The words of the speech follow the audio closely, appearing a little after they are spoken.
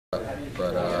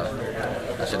But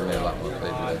I should have made a lot more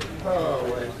plays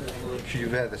today. Should you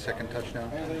have had the second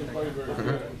touchdown?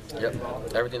 Yep.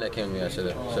 Everything that came to me, I should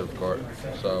have caught.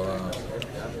 So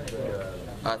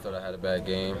I thought I had a bad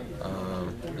game.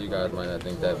 You guys might not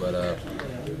think that, but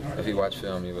if you watch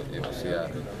film, you would see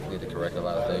I need to correct a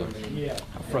lot of things.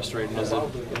 How frustrating is it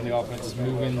when the offense is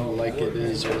moving like it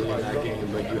is early in that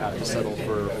game, but you have to settle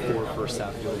for 4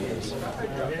 first-half field goals?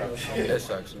 It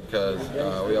sucks because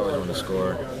we always want to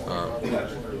score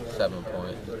 7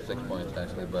 points, 6 points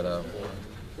actually, but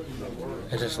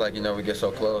it's just like, we get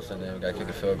so close and then we got to kick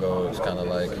a field goal. It's kind of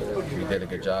like we did a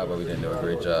good job, but we didn't do a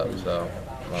great job. So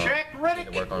need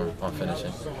to work on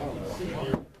finishing.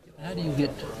 How do you get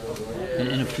an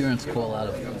interference call out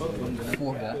of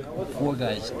four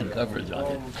guys in coverage on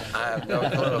it? I have no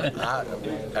clue.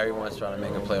 Everyone's trying to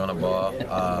make a play on the ball.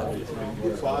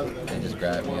 They just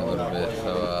grabbed me a little bit,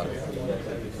 so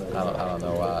I don't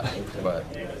know why, but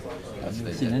I've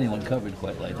never seen anyone covered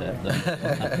quite like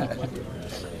that.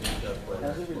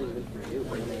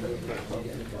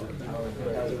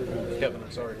 Kevin,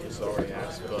 I'm sorry if this is already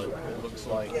asked, but it looks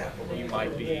like you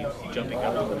might be jumping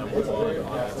up to the number 1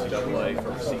 on NCAA for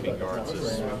receiving guards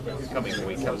this coming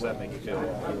week. How does that make you feel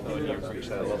when you reach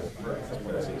that level?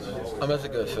 That's a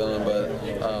good feeling,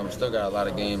 but still got a lot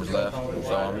of games left,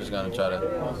 so I'm just gonna try to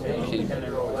keep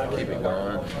it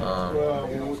going,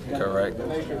 correct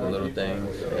the little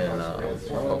things, and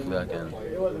hopefully I can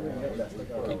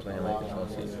keep playing like this all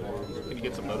season. Can you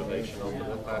get some motivation on the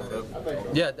back up?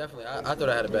 Yeah, definitely. I thought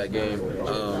I had a bad game.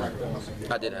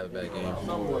 I did have a bad game,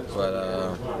 but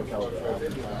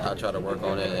I'll try to work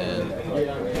on it and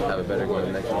have a better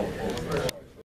game next week.